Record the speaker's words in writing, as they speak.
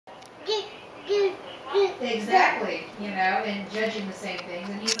Exactly, you know, and judging the same things.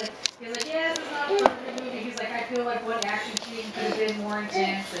 And he's like, yeah, this is not a perfect movie. He's like, I feel like one action scene could have been more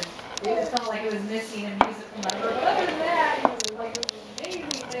intense, and it just felt like it was missing a musical number. But other than that, it was like an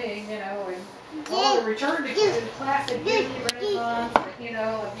amazing thing, you know. And all the return to classic Disney Renaissance, you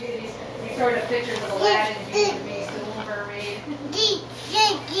know, of beauties. You sort of pictures of Aladdin, Beauty and the Beast, The Little Mermaid.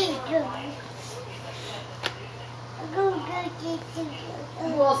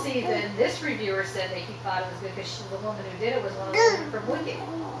 Well, see, then this reviewer said that he thought it was good because the woman who did it was one of the women from Wicked.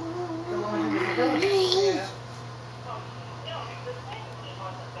 The woman who did the villain. Yeah.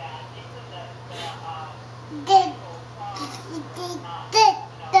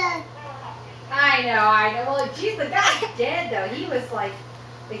 I know. Well, geez, the guy's dead though. He was like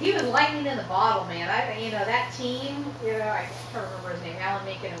he was lightning in the bottle, man. You know, that team. You know, I can't remember his name. Alan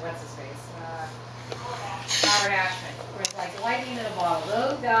Menken and what's his face. Howard Ashman was like lightning in a bottle.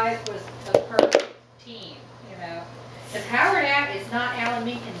 Those guys was the perfect team, you know. Because Howard Ashman is not Alan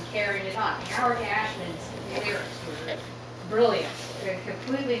Menken carrying it on. Howard Ashman's lyrics were brilliant. They're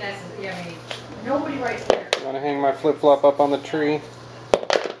completely necessary. I mean, nobody writes lyrics. I'm gonna hang my flip flop up on the tree.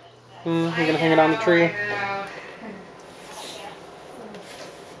 You're gonna hang it on the tree. I know.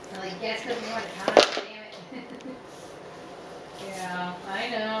 Well, I guess because we want to time, damn it. Yeah, I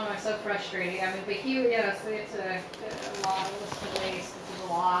know. I'm so frustrated. I mean, but he, you know, so it's a lot. It's a waste. It's a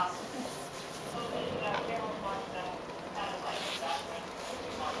loss.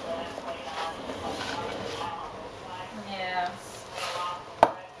 Yeah.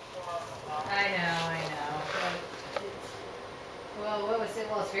 I know. Well, what was it?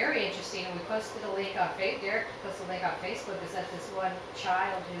 Well, it's very interesting. We posted a link on Facebook. Derek posted a link on Facebook. Is that this one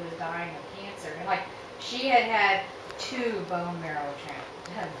child who was dying of cancer, and like she had 2 bone marrow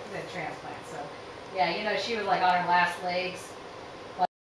transplants. So, yeah, you know, she was like on her last legs.